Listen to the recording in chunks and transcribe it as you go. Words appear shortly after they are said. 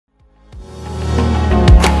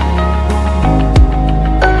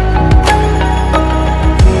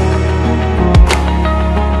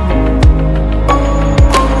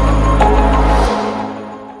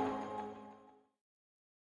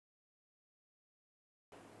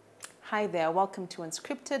Hi there, welcome to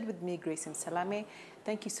Unscripted with me, Grace and Salame.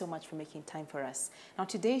 Thank you so much for making time for us. Now,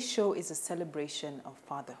 today's show is a celebration of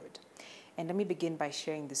fatherhood. And let me begin by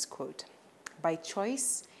sharing this quote. By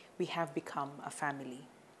choice, we have become a family.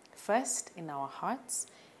 First in our hearts,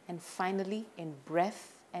 and finally in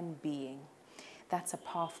breath and being. That's a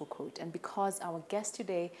powerful quote. And because our guest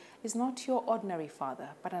today is not your ordinary father,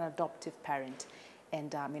 but an adoptive parent.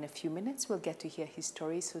 And in a few minutes, we'll get to hear his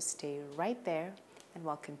story. So stay right there and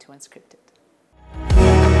welcome to Unscripted.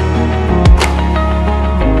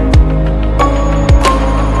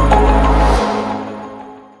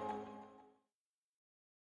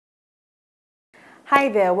 Hi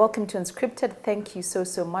there, welcome to Unscripted. Thank you so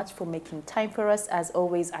much for making time for us. As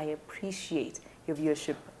always, I appreciate your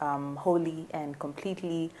viewership wholly and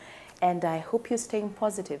completely. And I hope you're staying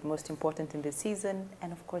positive, most important in this season,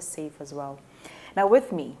 and of course safe as well. Now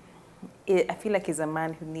with me, I feel like he's a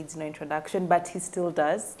man who needs no introduction, but he still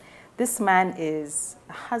does. This man is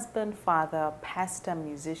a husband, father, pastor,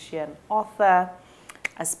 musician, author,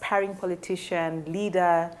 aspiring politician,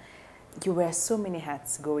 leader. You wear so many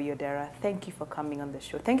hats, Gowi Odera. Thank you for coming on the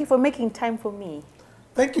show. Thank you for making time for me.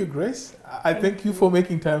 Thank you, Grace. I thank you for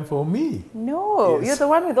making time for me. No, yes. You're the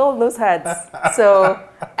one with all those hats. So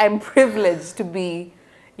I'm privileged to be,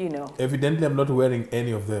 you know. Evidently, I'm not wearing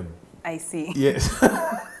any of them. I see. Yes.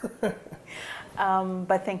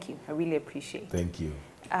 But thank you. I really appreciate it. Thank you.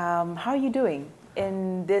 How are you doing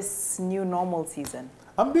in this new normal season?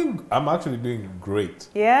 I'm actually doing great.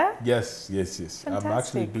 Yeah? Yes. Fantastic. I'm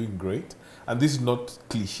actually doing great. And this is not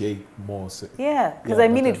cliche more. Yeah, because I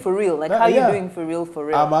mean it for real. Like, how are you doing for real, for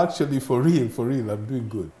real? I'm actually for real. I'm doing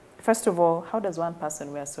good. First of all, how does one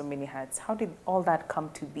person wear so many hats? How did all that come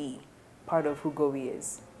to be part of who Gowi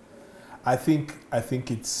is? I think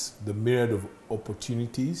it's the myriad of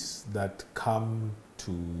opportunities that come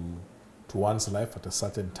to one's life at a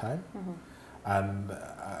certain time. Mm-hmm. And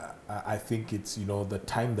I think it's, the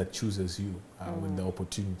time that chooses you when the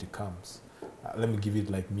opportunity comes. Let me give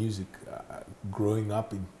it like music. Growing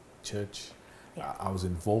up in church, I was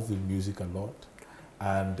involved in music a lot.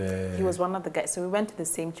 And he was one of the guys. So we went to the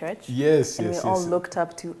same church. Yes. And we all looked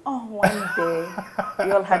up to, one day.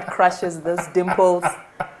 We all had crushes, those dimples.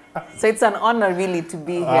 So it's an honor really to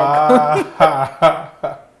be here.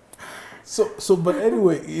 But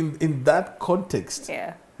anyway, in that context,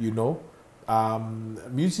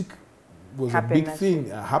 music was a big thing.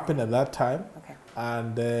 Happened at that time. Okay.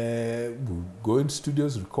 And we go in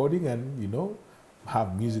studios recording and,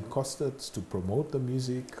 have music concerts to promote the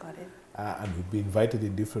music. Got it. And we'd be invited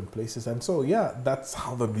in different places. And so, that's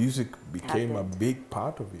how the music became a big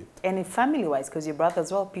part of it. And family-wise, because your brother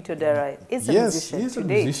as well, Peter Dera, is a musician Yes, he's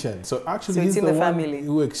today. a musician. So actually, it's he's in the the one family.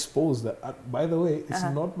 who exposed that. By the way, it's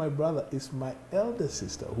not my brother, it's my elder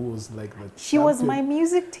sister who was like the She was my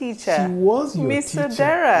music teacher. She was your Mr. teacher.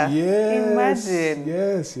 Dera. Yes. Imagine.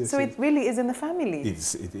 Yes. So it really is in the family.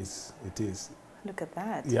 It is. Look at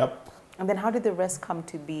that. Yep. And then how did the rest come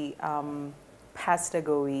to be? Pastor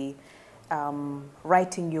Gowi,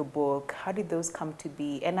 writing your book, how did those come to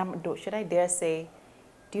be? And should I dare say,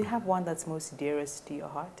 do you have one that's most dearest to your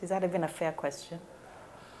heart? Is that even a fair question?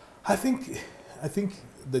 I think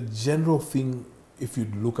the general thing, if you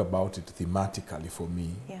look about it thematically for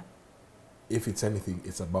me, if it's anything,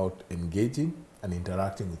 it's about engaging and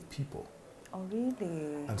interacting with people. Oh,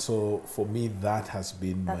 really? And so for me, that has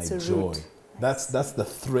been my joy. That's the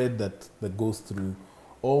thread that goes through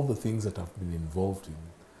all the things that I've been involved in.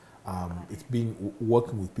 It's been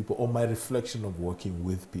working with people, or my reflection of working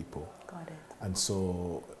with people. Got it. And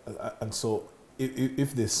so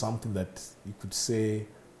if there's something that you could say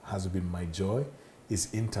has been my joy, is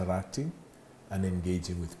interacting and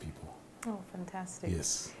engaging with people. Oh, fantastic.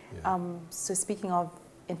 Yes. Yeah. So speaking of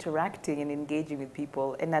interacting and engaging with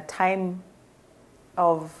people, in a time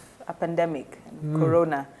of a pandemic,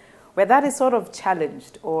 Corona, where that is sort of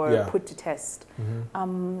challenged or put to test.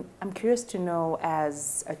 Mm-hmm. I'm curious to know,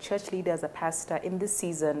 as a church leader, as a pastor, in this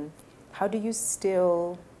season, how do you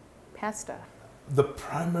still pastor? The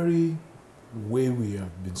primary way we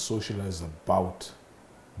have been socialized about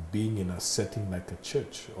being in a setting like a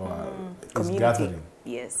church or is gathering.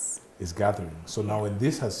 Yes. Is gathering. So now when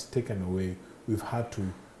this has taken away, we've had to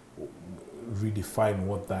redefine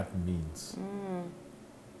what that means.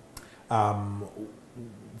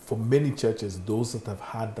 For many churches, those that have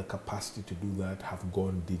had the capacity to do that have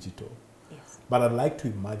gone digital. Yes. But I'd like to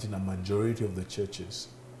imagine a majority of the churches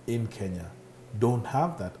in Kenya don't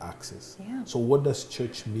have that access. Yeah. So what does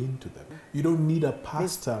church mean to them? You don't need a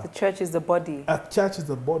pastor. The church is the body. A church is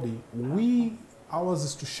the body. Ours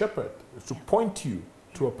is to shepherd, to point you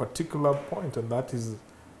to a particular point, and that is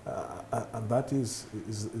and that is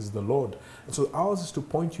the Lord. And so ours is to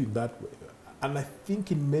point you in that way. And I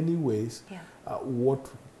think in many ways, what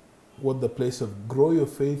the place of grow your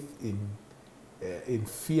faith in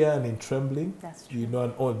fear and in trembling, That's true. you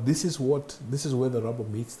know, and this is where the rubber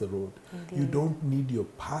meets the road. Indeed. You don't need your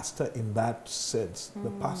pastor in that sense. The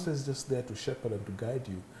pastor is just there to shepherd and to guide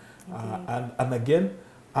you. And again,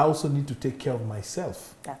 I also need to take care of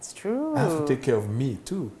myself. That's true. I have to take care of me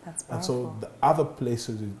too. That's powerful. And so the other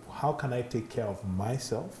places is how can I take care of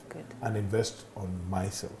myself and invest on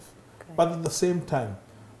myself. Good. But at the same time,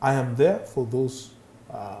 I am there for those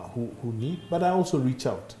who need, but I also reach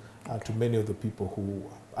out to many of the people who,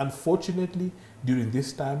 unfortunately, during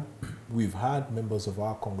this time, we've had members of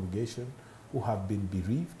our congregation who have been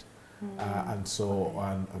bereaved, and so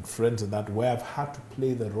and friends and that, where I've had to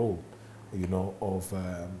play the role, you know, of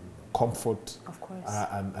comfort, of course,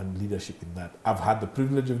 and leadership in that. I've had the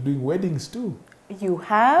privilege of doing weddings too. You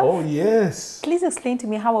have? Oh yes. Please explain to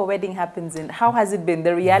me how a wedding happens and how has it been,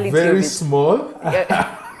 the reality Very of it? small.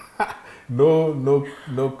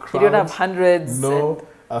 No crowds. You don't have hundreds. No,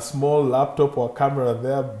 a small laptop or camera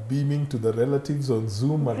there beaming to the relatives on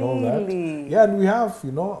Zoom and all that. Yeah, and we have,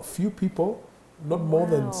 you know, a few people, not more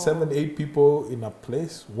than 7, 8 people in a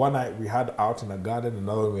place. One we had out in a garden,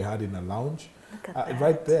 another we had in a lounge. Look at that.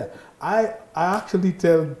 Right there. I actually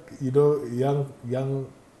tell, you know,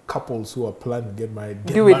 young couples who are planning to get married,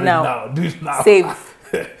 do it now. Do it now. Save.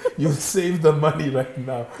 You save the money right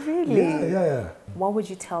now. Really? Yeah. What would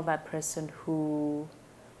you tell that person who,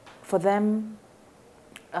 for them,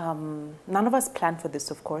 none of us plan for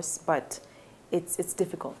this, of course, but it's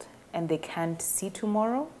difficult and they can't see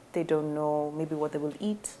tomorrow. They don't know maybe what they will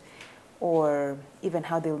eat or even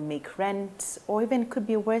how they'll make rent, or even it could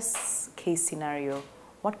be a worst case scenario.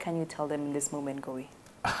 What can you tell them in this moment, Gowi?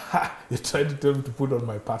 You're trying to tell me to put on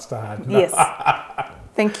my pastor hat now. Yes.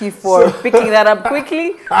 Thank you for picking that up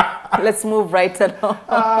quickly. Let's move right along.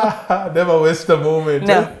 Never waste a moment.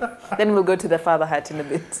 No. Then we'll go to the father hat in a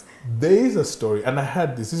bit. There is a story, and I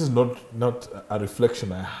had this. This is not a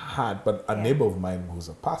reflection I had, but a neighbor of mine who's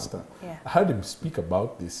a pastor. Yeah. I heard him speak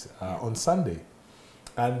about this on Sunday.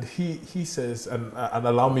 And he says, and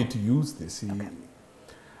allow me to use this.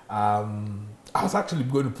 I was actually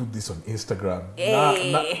going to put this on Instagram.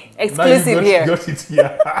 Exclusive here. Got it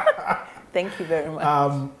here. Thank you very much.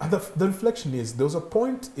 And the reflection is, there was a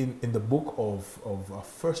point in the book of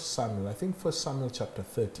 1 Samuel, I think 1 Samuel chapter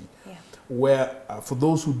 30, where, for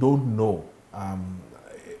those who don't know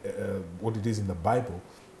what it is in the Bible,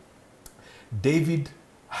 David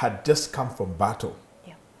had just come from battle.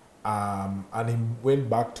 And he went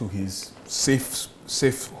back to his safe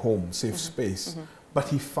home, safe space. But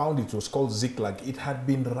he found it was called Ziklag. It had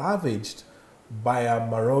been ravaged by a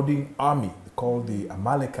marauding army called the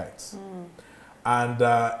Amalekites. And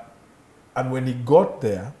when he got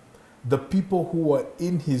there, the people who were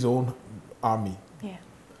in his own army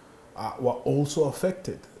were also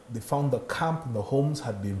affected. They found the camp and the homes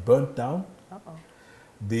had been burnt down.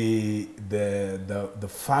 The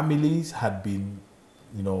families had been,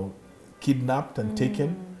 you know, kidnapped and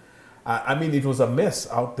taken. I mean, it was a mess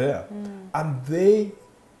out there. And they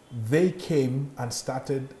came and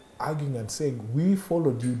started arguing and saying, we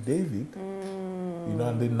followed you, David. You know,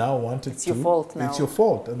 and they now wanted it's your fault now. It's your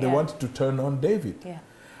fault. And they wanted to turn on David.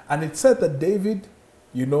 And it said that David,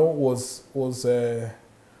 you know, was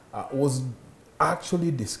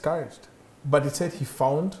actually discouraged. But it said he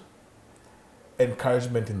found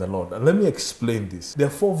encouragement in the Lord. And let me explain this. There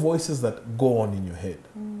are 4 voices that go on in your head.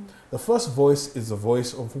 The first voice is the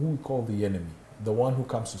voice of who we call the enemy, the one who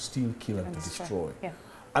comes to steal, kill, and to destroy.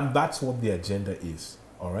 And that's what the agenda is.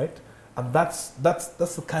 All right? And that's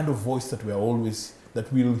the kind of voice that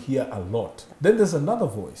we'll hear a lot. Then there's another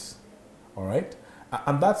voice. All right?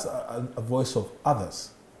 And that's a voice of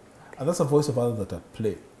others. And that's a voice of others that are at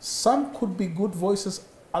play. Some could be good voices,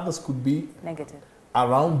 others could be negative.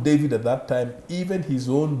 Around David at that time, even his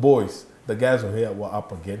own boys, the guys over here, were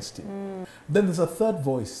up against him. Then there's a third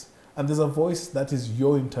voice, and there's a voice that is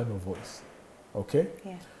your internal voice. Okay?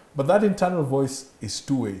 But that internal voice is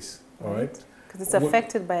 2 ways. All right? Because it's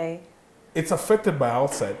affected by... It's affected by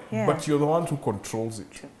outside, but you're the one who controls it.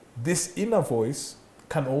 True. This inner voice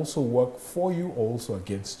can also work for you or also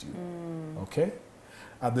against you. Okay?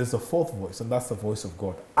 And there's a 4th voice, and that's the voice of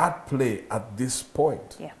God at play at this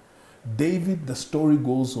point. David, the story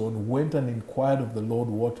goes on, went and inquired of the Lord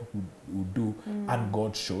what he would do, and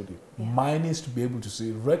God showed him. Mine is to be able to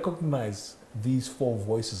say, recognize these 4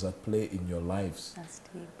 voices at play in your lives. That's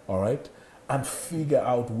deep. All right? And figure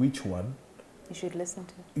out which one you should listen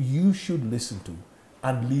to,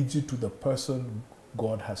 and leads you to the person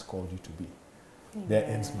God has called you to be. Amen. There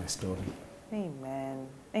ends my story. Amen.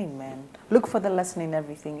 Amen. Look for the lesson in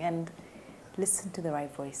everything and listen to the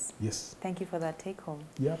right voice. Yes. Thank you for that take home.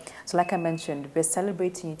 Yeah. So like I mentioned, we're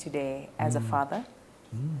celebrating you today as a father.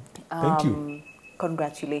 Thank you.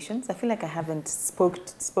 Congratulations. I feel like I haven't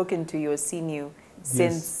spoken to you or seen you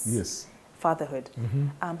since fatherhood.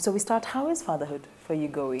 So we start, how is fatherhood for you,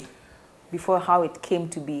 Gowie? Before how it came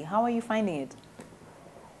to be, how are you finding it?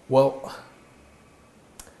 Well,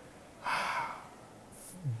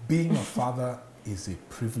 being a father is a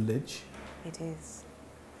privilege. It is.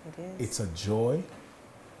 It is. It's a joy.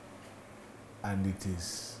 And it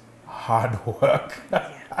is hard work.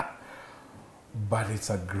 Yeah. But it's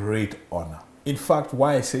a great honor. In fact,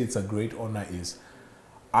 why I say it's a great honor is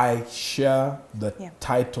I share the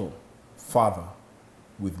title Father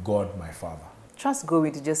with God, my Father. Trust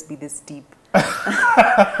Gowie to just be this deep.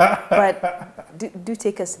 But do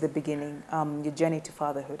take us to the beginning, your journey to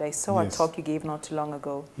fatherhood. I saw a talk you gave not too long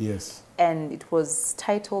ago. Yes. And it was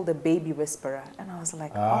titled The Baby Whisperer. And I was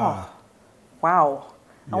like, oh, wow.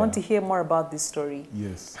 I want to hear more about this story.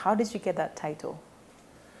 Yes. How did you get that title?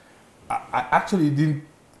 I actually didn't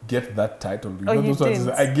get that title. You didn't?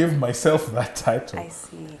 I gave myself that title. I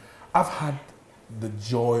see. I've had the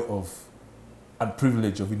joy of and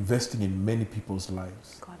privilege of investing in many people's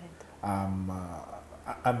lives. Got it.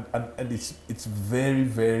 And it's very,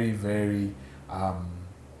 very, very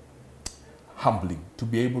humbling to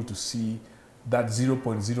be able to see that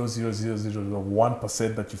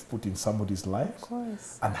 0.00001% that you've put in somebody's life, of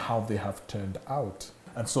course, and how they have turned out.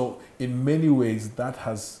 And so in many ways that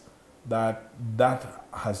has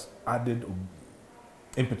added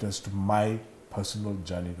impetus to my personal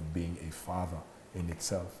journey of being a father in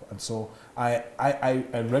itself. And so I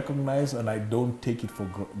recognize, and I don't take it for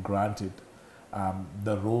granted,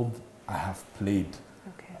 the role I have played.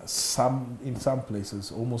 Okay. In some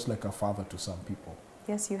places, almost like a father to some people.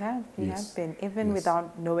 Yes, you have. You have been. Even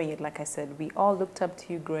without knowing it, like I said, we all looked up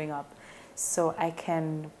to you growing up. So I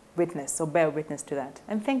can witness, or bear witness to that.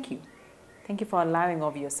 And thank you. Thank you for allowing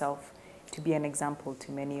of yourself to be an example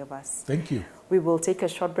to many of us. Thank you. We will take a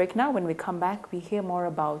short break now. When we come back, we hear more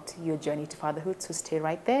about your journey to fatherhood. So stay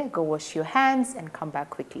right there, go wash your hands, and come back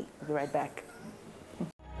quickly. We'll be right back.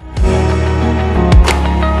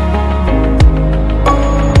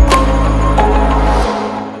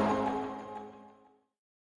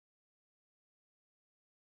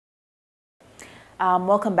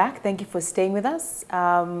 Welcome back. Thank you for staying with us.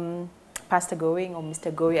 Pastor Gowie or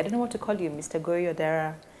Mr. Gowie. I don't know what to call you, Mr. Gowie or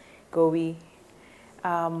Dara Gowie.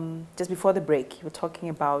 Just before the break, you were talking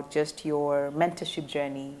about just your mentorship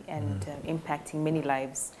journey and impacting many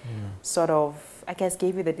lives. Sort of, I guess,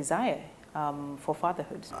 gave you the desire for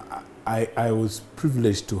fatherhood. I was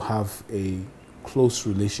privileged to have a close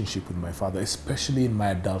relationship with my father, especially in my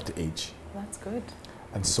adult age. That's good.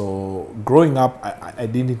 And so growing up, I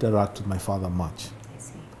didn't interact with my father much. I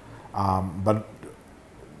see. But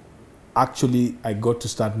actually, I got to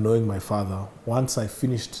start knowing my father once I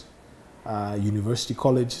finished university,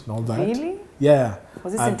 college, and all that. Really? Yeah.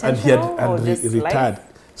 Was this intentional and or just retired. Life?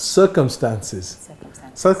 Circumstances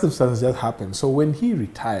just happened. So when he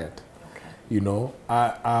retired, you know,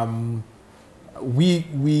 we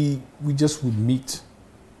just would meet,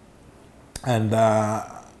 and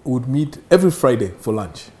would meet every Friday for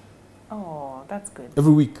lunch. Oh, that's good.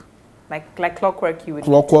 Every week. Like clockwork, you would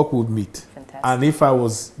would meet. Fantastic. And if I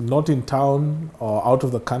was not in town or out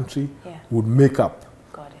of the country, would make up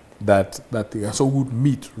that thing. So we would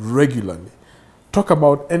meet regularly, talk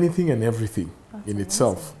about anything and everything in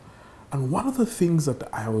itself. And one of the things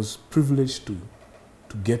that I was privileged to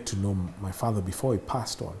get to know my father before he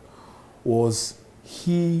passed on was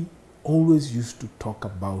he always used to talk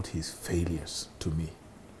about his failures to me.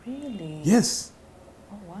 Really? Yes.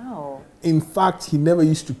 Oh, wow. In fact, he never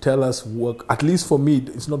used to tell us work, at least for me,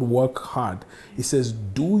 it's not work hard. He says,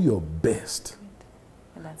 do your best.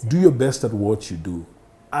 Do your best at what you do.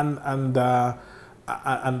 And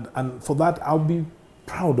for that, I'll be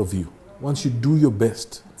proud of you once you do your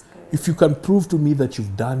best. If you can prove to me that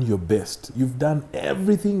you've done your best, you've done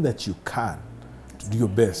everything that you can to do your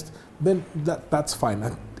best, then that's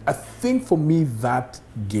fine. I think for me, that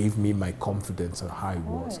gave me my confidence and how I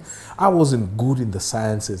was. I wasn't good in the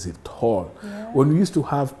sciences at all. Yeah. When we used to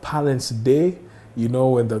have Parents' Day, you know,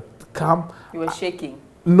 when the camp... You were shaking?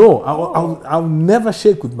 No, I'll never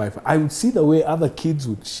shake with my father. I would see the way other kids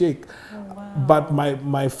would shake. Oh, wow. But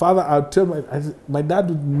my father, I'll tell my dad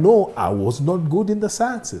would know I was not good in the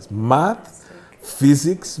sciences. Math,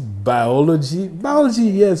 physics, biology. Biology,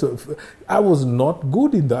 yes. I was not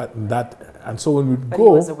good in that. And so when we'd but go...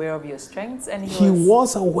 he was aware of your strengths, and he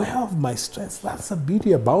was aware of my strengths. That's the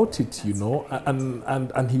beauty about it, you know.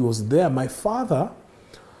 And he was there. My father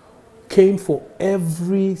came for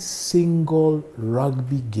every single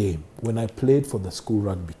rugby game when I played for the school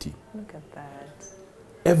rugby team. Look at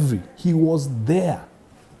that. He was there.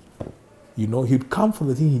 You know, he'd come for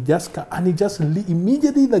the thing,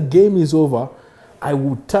 immediately the game is over, I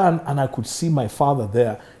would turn and I could see my father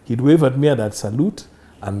there. He'd wave at me and I'd salute,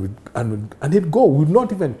 and he'd go. We'd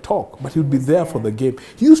not even talk, but he'd be there for the game.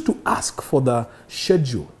 He used to ask for the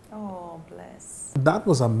schedule. Oh, bless. That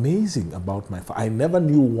was amazing about my father. I never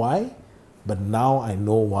knew why, but now I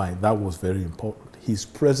know why. That was very important. His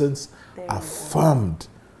presence affirmed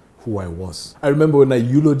who I was. I remember when I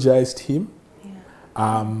eulogized him,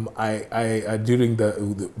 I during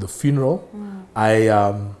the funeral,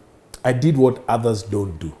 I did what others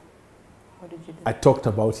don't do. What did you do? I talked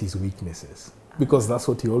about his weaknesses, because that's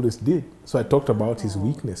what he always did. So I talked about his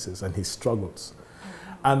weaknesses and his struggles.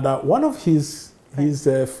 And one of his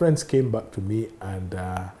friends came back to me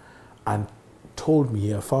and told me,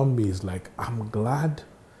 he found me, is like, I'm glad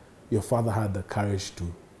your father had the courage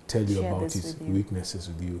to tell you about his weaknesses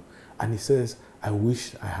with you. And he says, I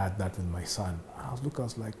wish I had that with my son. And I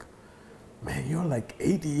was like, man, you're like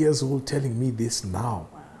 80 years old telling me this now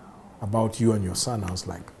about you and your son. I was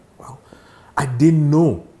like, well, I didn't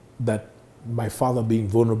know that my father being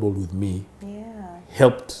vulnerable with me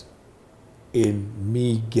helped in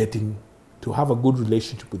me getting to have a good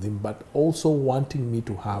relationship with him, but also wanting me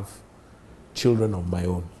to have children of my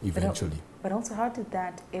own eventually. But also, how did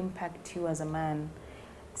that impact you as a man,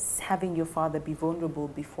 having your father be vulnerable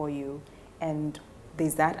before you? And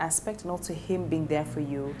there's that aspect, and also him being there for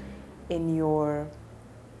you in your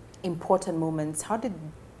important moments. How did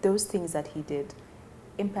those things that he did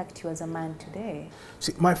impact you as a man today?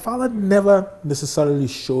 See, my father never necessarily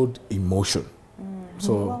showed emotion.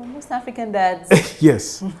 So, well, most African dads.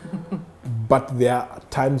 Yes. But there are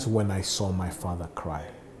times when I saw my father cry.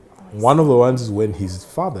 One of the ones is when his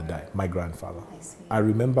father died, my grandfather. I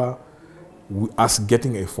remember us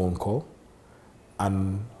getting a phone call,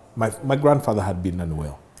 and my grandfather had been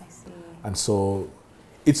unwell. And so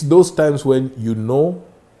it's those times when you know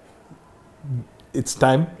it's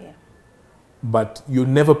time, but you're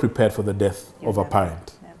never prepared for the death of a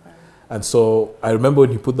parent. And so I remember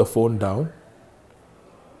when he put the phone down,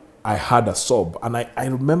 I had a sob. And I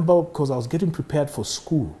remember, because I was getting prepared for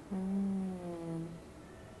school.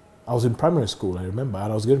 I was in primary school, I remember,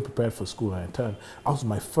 and I was getting prepared for school, and I turned. That was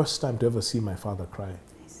my first time to ever see my father cry.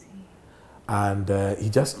 And he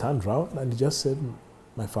just turned around and he just said,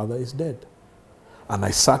 my father is dead. And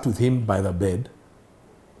I sat with him by the bed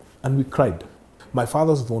and we cried. My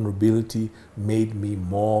father's vulnerability made me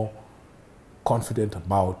more confident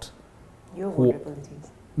about your vulnerabilities.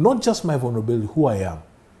 Not just my vulnerability, who I am.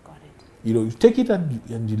 Got it. You know, you take it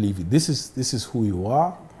and you leave it. This is who you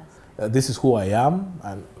are. This is who I am,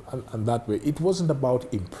 and that way. It wasn't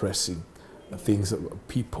about impressing things,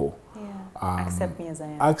 people. Accept me as I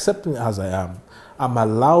am. Accept me as I am. I'm a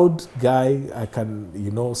loud guy. I can, you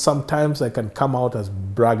know, sometimes I can come out as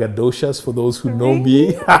braggadocious for those who know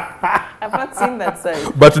me. I've not seen that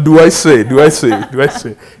side. But do I say? You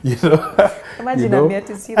know? Imagine, you know? I'm here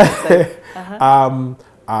to see that side.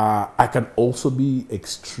 I can also be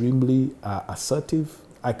extremely assertive.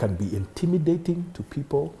 I can be intimidating to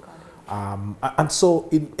people. And so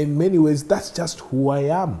in many ways, that's just who I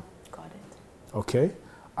am. Got it. Okay?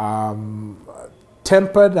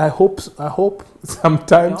 Tempered, I hope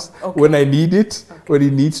sometimes when I need it, when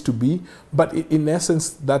it needs to be. But in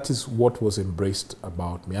essence, that is what was embraced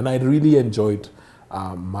about me. And I really enjoyed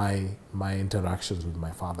my interactions with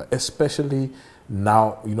my father, especially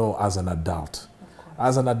now, you know, as an adult.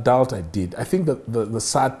 As an adult, I did. I think that the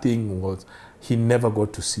sad thing was he never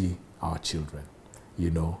got to see our children, you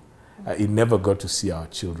know. He never got to see our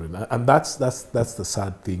children. And that's the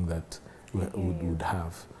sad thing that we would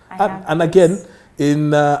have. And again,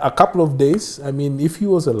 in a couple of days, I mean, if he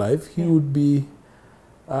was alive, he would be,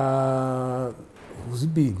 would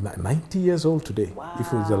it be 90 years old today? Wow. If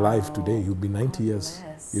he was alive today, he would be 90 years.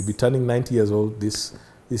 He'll be turning 90 years old this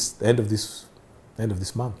end of this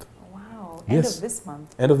month. Wow. Yes. End of this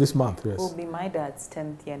month? End of this month, yes. Will be my dad's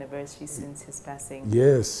 10th anniversary since his passing.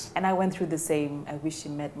 Yes. And I went through the same. I wish he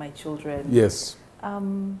met my children. Yes.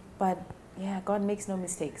 But yeah, God makes no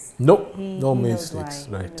mistakes. No, no mistakes,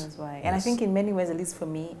 right. He knows why. And I think in many ways, at least for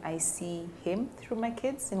me, I see him through my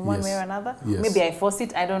kids in one way or another. Yes. Maybe I force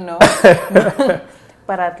it, I don't know.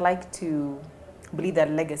 But I'd like to believe that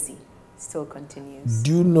legacy still continues.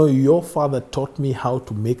 Do you know your father taught me how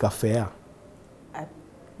to make a fare?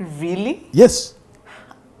 Really? Yes.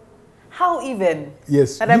 How even?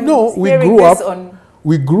 Yes. That You know,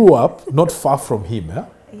 we grew up not far from him. Eh?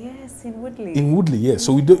 Yes, in Woodley. In Woodley, yes.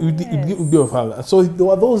 So we do a father. So there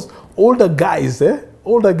were those older guys,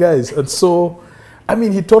 older guys. And so, I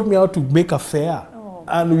mean, he taught me how to make a fare. Oh,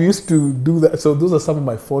 and we used to do that. So those are some of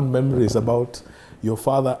my fond memories about your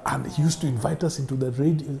father. And he used to invite us into the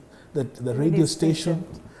radio station.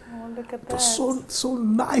 Oh, look at that. It was so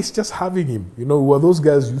nice just having him. You know, were those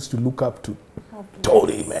guys you used to look up to. Oh,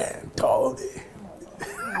 Tony, man, Tony.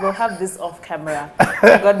 We'll have this off camera.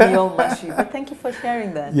 You got me all mushy. But thank you for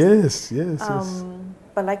sharing that. Yes, yes.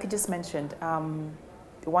 But like you just mentioned,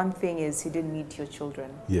 the one thing is you didn't meet your children.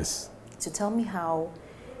 Yes. So tell me how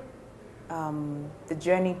the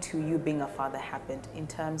journey to you being a father happened in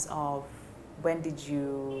terms of when did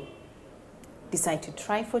you decide to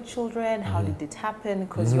try for children? How did it happen?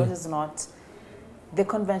 Because yours is not the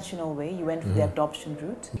conventional way. You went for the adoption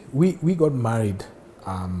route. We got married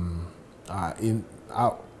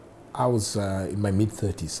I was in my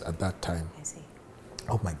mid-30s at that time. I see.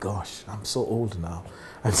 Oh my gosh, I'm so old now.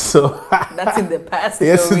 And so that's in the past.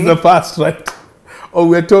 Yes, in the past, right? Oh,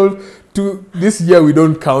 we're told this year we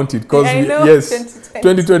don't count it because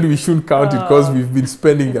 2020 we shouldn't count it because we've been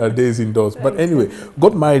spending our days indoors. But anyway,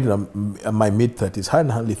 got married in my mid-30s, high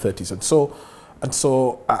and early 30s, and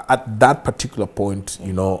so at that particular point,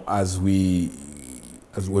 you know, as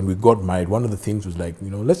when we got married, one of the things was like, you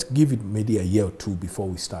know, let's give it maybe a year or two before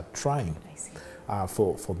we start trying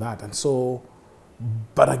for that. And so,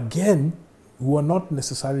 but again, we were not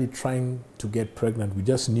necessarily trying to get pregnant. We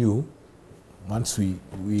just knew once we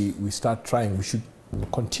start trying, we should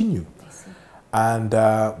continue. And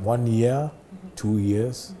 1 year, 2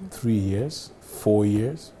 years, 3 years, 4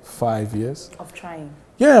 years, 5 years. Of trying.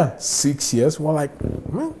 Yeah, 6 years. We're like,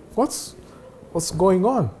 man, what's going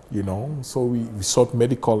on, you know? So we sought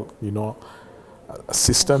medical, you know,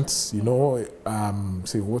 assistance, you know,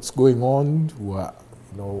 say what's going on. We were,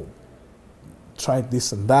 you know, tried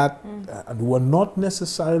this and that, and we were not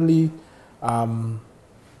necessarily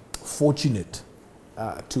fortunate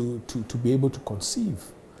to be able to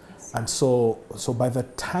conceive. And so by the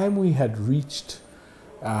time we had reached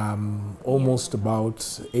almost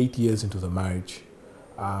about 8 years into the marriage,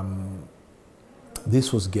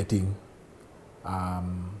 this was getting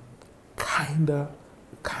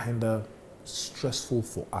kinda stressful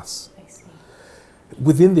for us. I see.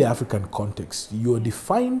 Within the African context, you are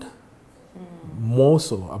defined more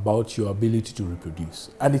so about your ability to reproduce,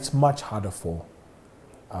 and it's much harder for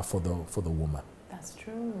the woman. That's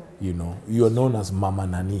true. You know, you are known as Mama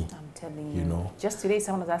Nani. I'm telling you. You know, just today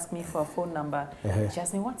someone was asking me for a phone number. She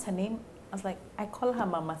asked me, "What's her name?" I was like, "I call her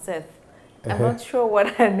Mama Seth." I'm not sure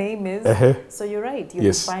what her name is. So you're right.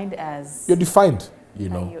 You're defined as. You're defined. You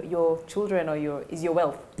know, your children or your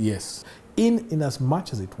wealth. Yes. In as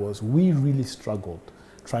much as it was, we really struggled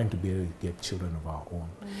trying to be able to get children of our own.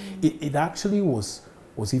 It actually was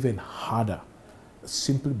even harder,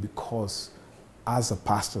 simply because as a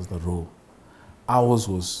pastor's the role, ours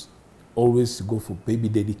was always to go for baby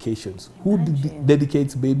dedications. Imagine. Who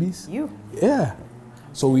dedicates babies? You. Yeah.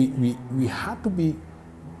 So we had to be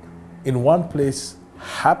in one place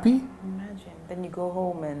happy. Imagine. Then you go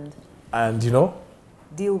home and you know,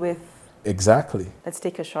 deal with. Exactly. Let's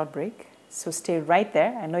take a short break. So stay right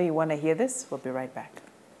there. I know you want to hear this. We'll be right back.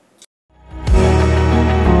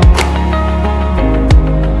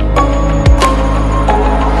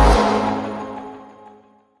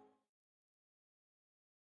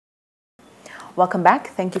 Welcome back.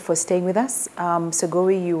 Thank you for staying with us. So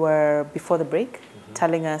Gowi, you were, before the break,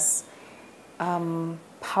 telling us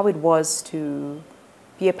how it was to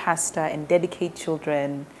be a pastor and dedicate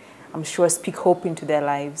children, I'm sure speak hope into their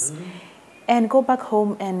lives, and go back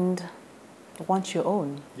home and want your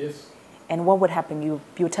own. Yes. And what would happen? You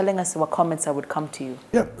were telling us what comments that would come to you.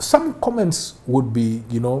 Yeah, some comments would be,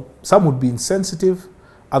 you know, some would be insensitive,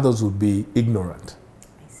 others would be ignorant.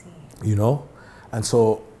 I see. You know, and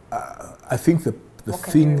so I think the what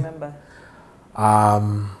thing. Can you remember?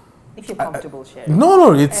 If you're comfortable sharing.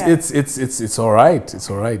 No, it's all right. It's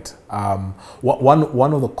all right.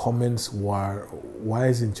 One of the comments were, "Why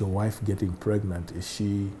isn't your wife getting pregnant? Is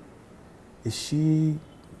she,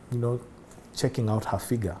 you know, checking out her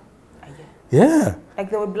figure?" Yeah. Like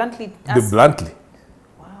they would bluntly ask.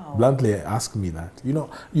 Wow. Bluntly ask me that. You know,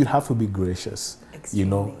 you have to be gracious. Extremely. You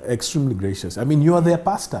know, extremely gracious. I mean, you are their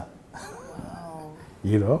pastor. Wow.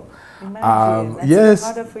 You know. Imagine. That's yes.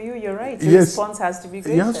 harder for you. You're right. Your response has to be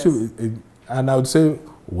gracious. You have to, and I would say,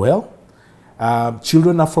 well,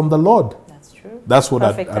 children are from the Lord. That's true. true. That's what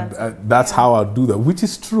that's how I'll do that, which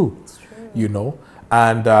is true. It's true. You know,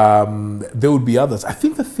 and there would be others. I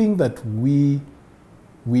think the thing that we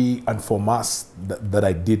and from us that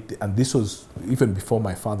I did, and this was even before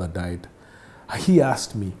my father died, he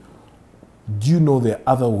asked me, do you know there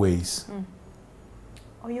are other ways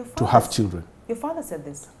to have children? Your father said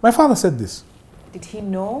this? My father said this. Did he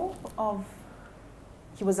know of...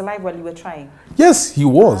 He was alive while you were trying? Yes, he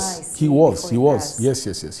was. He was.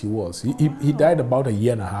 Yes, he was. He died about 1.5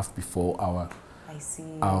 years before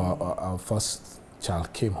our first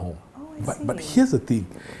child came home. Oh, But here's the thing.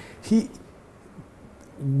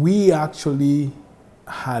 We actually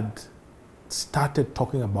had started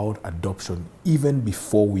talking about adoption even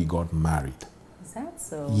before we got married. Is that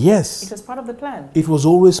so? Yes. It was part of the plan? It was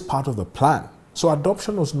always part of the plan. So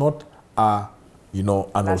adoption was not an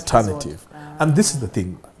alternative. And this is the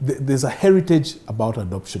thing. There's a heritage about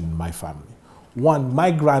adoption in my family. One,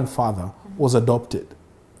 my grandfather was adopted.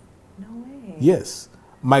 No way. Yes.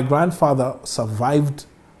 My grandfather survived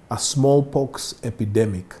a smallpox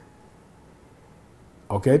epidemic.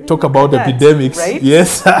 Okay, talk about epidemics. Right?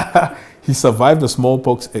 Yes. He survived the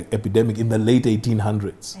smallpox epidemic in the late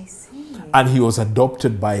 1800s. I see. And he was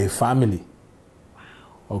adopted by a family.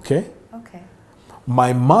 Wow. Okay? Okay.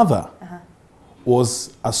 My mother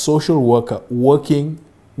was a social worker working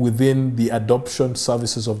within the adoption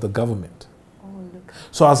services of the government. Oh, look.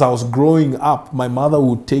 So as I was growing up, my mother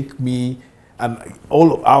would take me and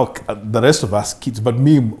all of the rest of us kids, but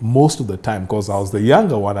me most of the time, because I was the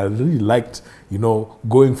younger one, I really liked,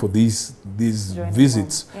 going for these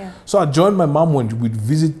visits. Yeah. So I joined my mom when we'd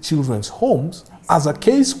visit children's homes. As a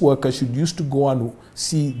caseworker, she used to go and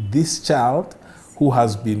see this child who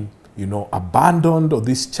has been, abandoned, or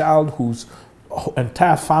this child whose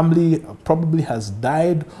entire family probably has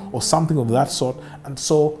died, or something of that sort.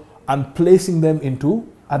 And placing them into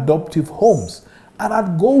adoptive homes. And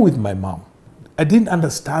I'd go with my mom. I didn't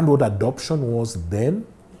understand what adoption was then,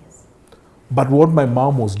 but what my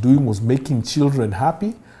mom was doing was making children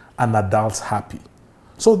happy and adults happy.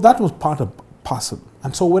 So that was part of parcel.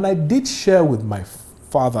 And so when I did share with my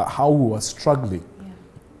father how we were struggling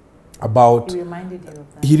about... He reminded you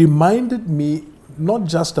of that? He reminded me not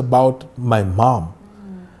just about my mom,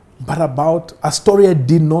 but about a story I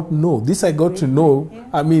did not know. This I got to know,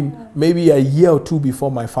 maybe a year or two before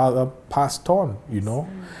my father passed on,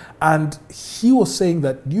 And he was saying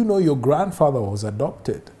that, your grandfather was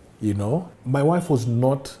adopted, My wife was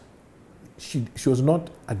not, she was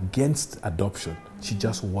not against adoption. She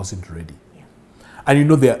just wasn't ready. Yeah.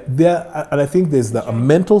 And and I think there's a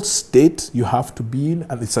mental state you have to be in,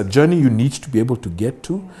 and it's a journey you need to be able to get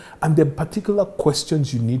to. And there are particular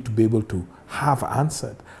questions you need to be able to have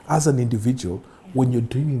answered as an individual when you're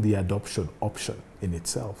doing the adoption option in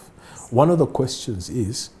itself. One of the questions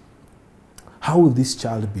is, how will this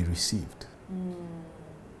child be received?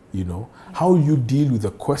 How you deal with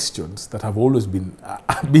the questions that have always been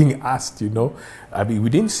being asked, we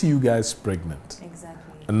didn't see you guys pregnant. Exactly.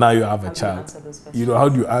 And now you have a child. How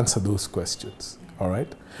do you answer those questions? All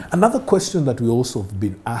right. Another question that we also have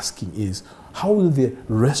been asking is, how will the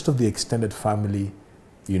rest of the extended family,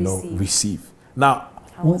 receive? Now,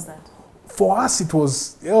 how was that? For us, it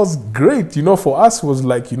was great. For us, it was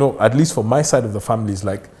like, at least for my side of the family, it's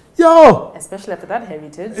like, yo! Especially after that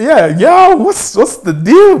heritage. Yeah, what's the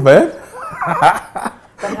deal, man?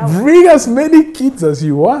 Bring as many kids as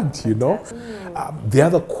you want, The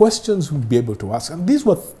other questions we'll be able to ask, and these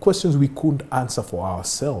were questions we couldn't answer for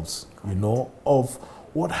ourselves, of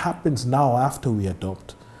what happens now after we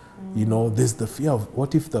adopt. There's the fear of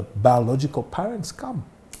what if the biological parents come?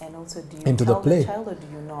 And also, do you into tell the play. The child or do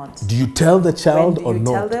you not? Do you tell the child or not? When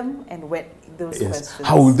do you tell them, and when those questions?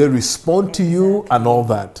 How will they respond to you and all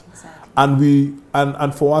that? Exactly.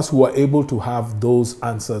 And for us, we were able to have those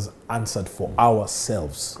answers answered for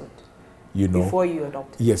ourselves. Good. Before you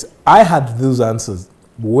adopted. Yes, I had those answers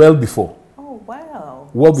well before. Oh wow.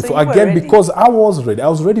 Well before. So again, because I was ready. I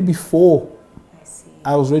was ready before. I see.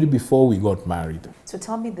 I was ready before we got married. So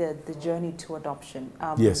tell me the journey to adoption.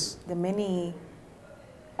 Yes. The many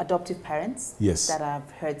adoptive parents that I've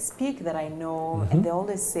heard speak, that I know, and they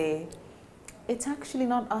always say, it's actually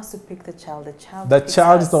not us who pick the child. The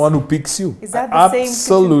child is the one who picks you. Is that the same?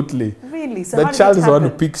 Absolutely. Really? So the child is the one who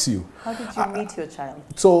picks you. How did you meet your child?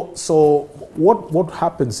 So what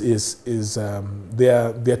happens is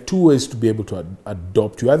there are two ways to be able to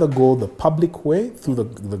adopt. You either go the public way through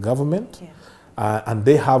the government, and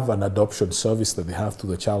they have an adoption service that they have through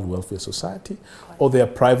the Child Welfare Society, or they are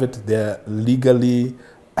private. They're legally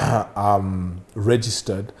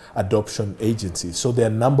registered adoption agencies. So there are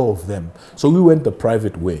a number of them. So we went the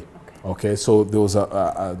private way. Okay, so there was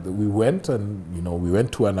we went and, you know, we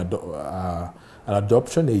went to an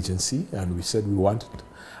adoption agency and we said we wanted,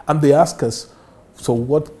 and they asked us, so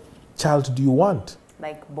what child do you want?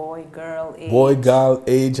 Like boy, girl, age. Boy, girl,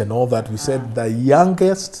 age and all that. We said the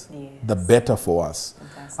youngest, yes, the better for us.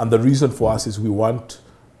 Fantastic. And the reason for us is we want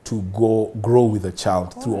to grow with the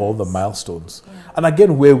child through all the milestones. Yeah. And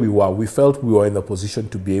again, where we were, we felt we were in the position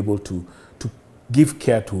to be able to give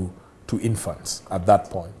care to infants at that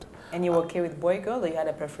point. And you were okay with boy, girl, or you had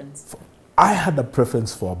a preference? I had a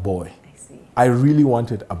preference for a boy. I see. I really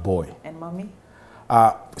wanted a boy. And mommy?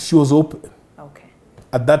 She was open. Okay.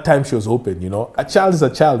 At that time, she was open, you know. A child is a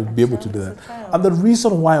child, would be able to do that. And the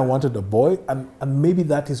reason why I wanted a boy, and maybe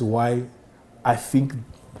that is why I think,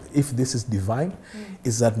 if this is divine,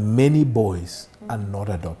 is that many boys are not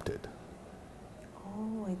adopted.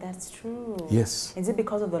 Oh, that's true. Yes. Is it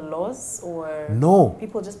because of the laws, or No.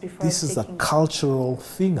 people just prefer This is a taking... cultural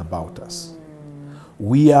thing about us.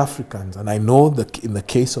 We Africans, and I know that in the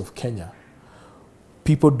case of Kenya,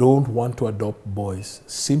 people don't want to adopt boys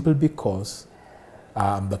simply because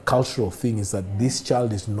the cultural thing is that this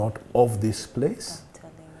child is not of this place. I'm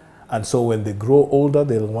telling you. And so when they grow older,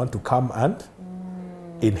 they'll want to come and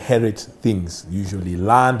inherit things, usually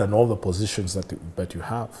land and all the positions that you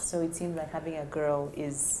have. So it seems like having a girl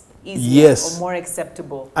is easier, Yes, or more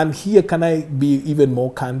acceptable. And here, can I be even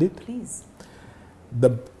more candid? Please.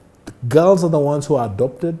 The girls are the ones who are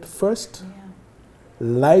adopted first. Yeah.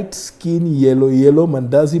 Light skin, yellow,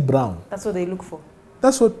 mandazi brown. That's what they look for.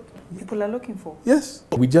 That's what People are looking for. Yes.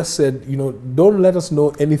 We just said, you know, don't let us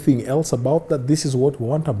know anything else about that. This is what we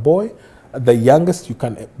want, a boy, the youngest you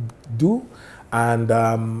can do. And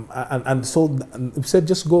so we said,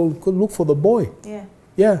 just go look for the boy. Yeah.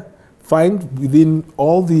 Yeah. Find within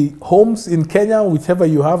all the homes in Kenya, whichever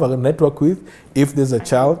you have a network with, if there's a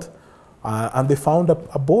child. And they found a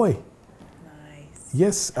boy. Nice.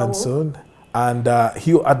 Yes. How and old? so, and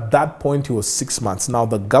he, at that point, he was 6 months. Now,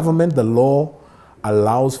 the government, the law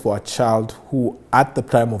allows for a child who, at the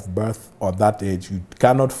time of birth or that age, you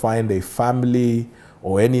cannot find a family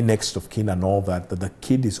or any next of kin and all that, that the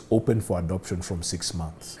kid is open for adoption from 6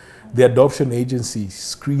 months. The adoption agency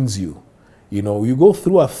screens you. You know, you go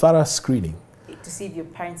through a thorough screening. To see if your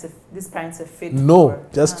parents, these parents are fit. No,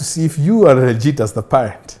 just to see if you are legit as the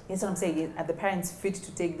parent. Yes, what I'm saying. Are the parents fit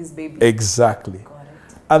to take this baby? Exactly. Got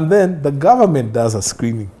it. And then the government does a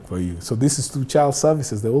screening for you. So this is through child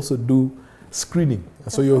services. They also do screening.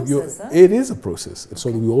 It's So a you're, process, huh? it is a process. And so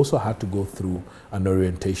we also had to go through an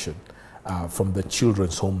orientation from the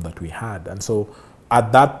children's home that we had. And so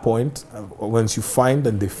at that point, once you find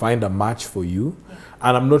and they find a match for you,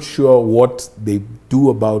 and I'm not sure what they do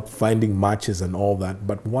about finding matches and all that,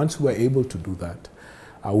 but once we were able to do that,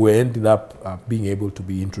 we ended up being able to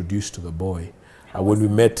be introduced to the boy. When we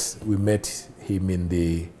met him in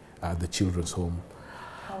the children's home.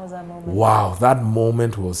 How was that moment? Wow, that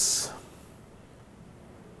moment was,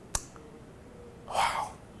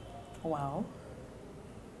 Wow.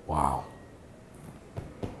 wow.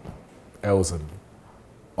 It was an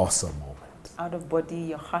awesome moment. Out of body,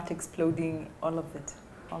 your heart exploding, all of it.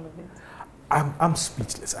 All of it. I'm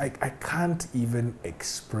speechless. I can't even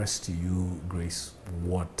express to you, Grace,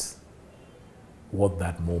 what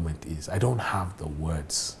that moment is. I don't have the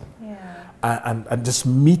words. Yeah. And just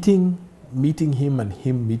meeting him and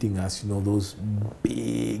him meeting us, you know, those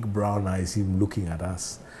big brown eyes, him looking at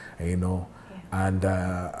us, you know, and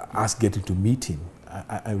us getting to meet him.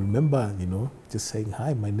 I remember, you know, just saying,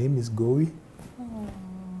 hi, my name is Gowi.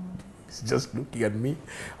 He's just looking at me.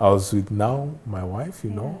 I was with now my wife, you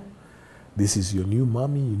know. This is your new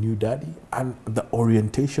mommy, your new daddy. And the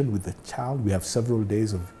orientation with the child, we have several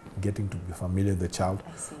days of getting to be familiar with the child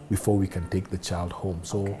before we can take the child home.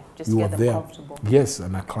 So just we were get them there. comfortable. Yes,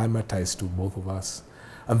 and acclimatized to both of us.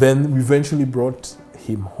 And then we eventually brought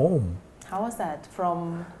him home. How was that?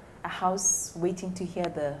 From a house waiting to hear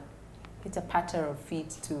the pitter-patter of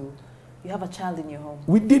feet to you have a child in your home.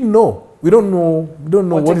 We didn't know. We don't know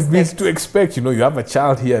what it means expect. to expect. You know, you have a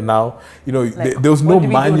child here now. You know, Like, there was no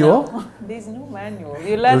manual. There's no manual.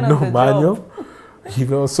 You learn There's on no the manual. job. You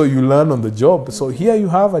know, so you learn on the job. So here you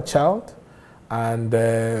have a child, and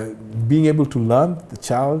being able to learn the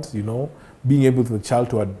child, you know, being able for the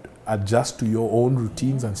child to adjust to your own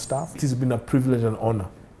routines and stuff. It has been a privilege and honor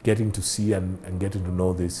getting to see and getting to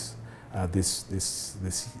know this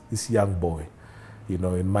young boy. You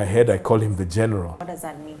know, in my head, I call him the general. What does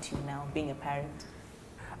that mean to you now, being a parent?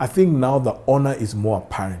 I think now the honor is more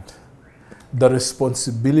apparent. The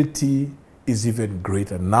responsibility is even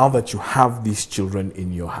greater now that you have these children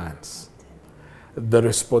in your hands. The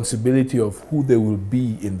responsibility of who they will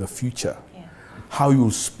be in the future. how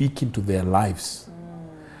you'll speak into their lives,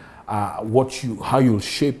 how you'll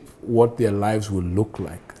shape what their lives will look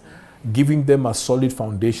like, giving them a solid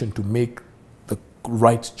foundation to make the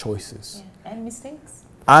right choices. Yeah. And mistakes.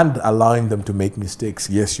 And allowing them to make mistakes.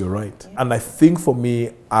 Yes, you're right. Yeah. And I think for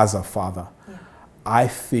me as a father, I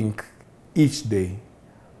think each day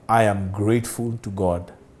I am grateful to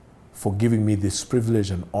God for giving me this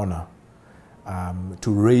privilege and honor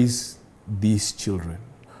to raise these children,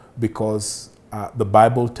 because the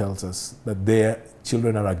Bible tells us that their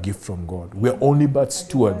children are a gift from God. We're only but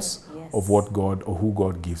stewards of what God or who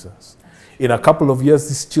God gives us. In a couple of years,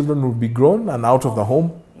 these children will be grown and out of the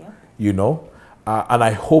home, you know. And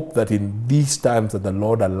I hope that in these times that the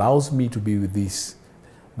Lord allows me to be with these,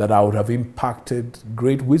 that I would have impacted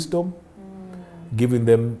great wisdom, giving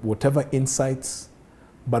them whatever insights,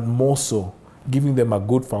 but more so giving them a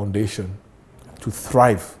good foundation to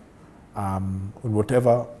thrive in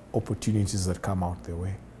whatever opportunities that come out their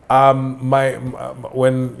way.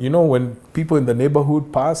 When people in the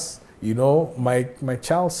neighborhood pass, you know, my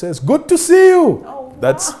child says, "Good to see you." Oh, wow.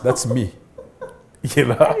 That's me. You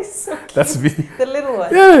know, that is so cute. That's me. The little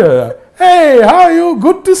one. Yeah. Hey, how are you?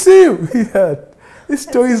 Good to see you. Yeah. This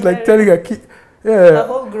story is like telling a kid. Yeah. A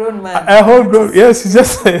whole grown man. A whole grown. Yes, he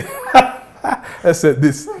just said. I said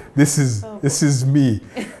this is me.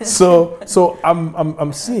 So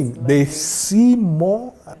I'm seeing they see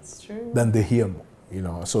more than they hear more. You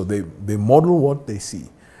know, so they model what they see,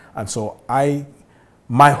 and so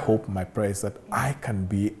my hope, my prayer is that I can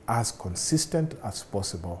be as consistent as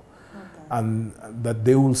possible. And that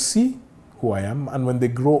they will see who I am. And when they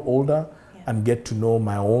grow older and get to know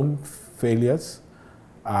my own failures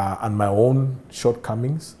and my own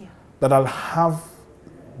shortcomings, that I'll have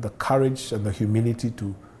the courage and the humility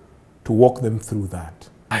to walk them through that.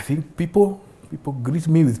 I think people greet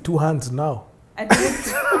me with two hands now.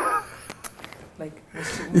 Like,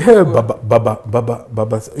 yeah,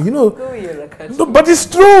 Baba. You know, no, but it's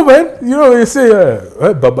true, man. You know, you say,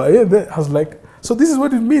 Baba. Yeah, I was like, so this is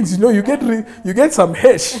what it means, you know. You get some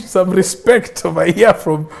some respect over here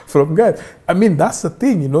from God. I mean, that's the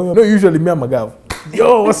thing, you know. You know, usually me, I'm a guy.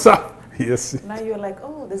 Yo, what's up? Yes. Now you're like,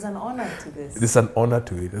 oh, there's an honor to this. There's an honor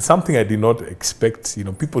to it. It's something I did not expect. You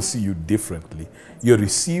know, people see you differently. You're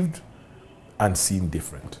received and seen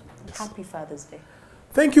different. Happy Father's Day.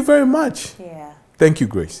 Thank you very much. Yeah. Thank you,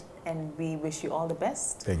 Grace. And we wish you all the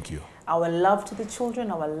best. Thank you. Our love to the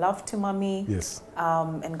children, our love to mommy. Yes.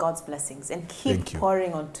 And God's blessings. And keep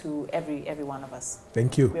pouring onto every one of us.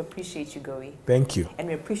 Thank you. We appreciate you, Goey. Thank you. And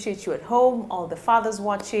we appreciate you at home, all the fathers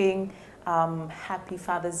watching. Happy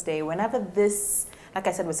Father's Day. Whenever this, like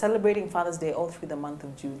I said, we're celebrating Father's Day all through the month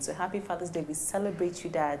of June. So happy Father's Day. We celebrate you,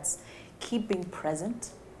 dads. Keep being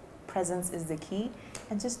present. Presence is the key.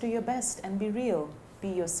 And just do your best and be real. Be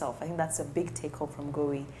yourself. I think that's a big take home from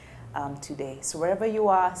Goey today. So wherever you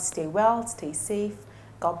are, stay well, stay safe.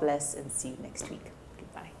 God bless, and see you next week.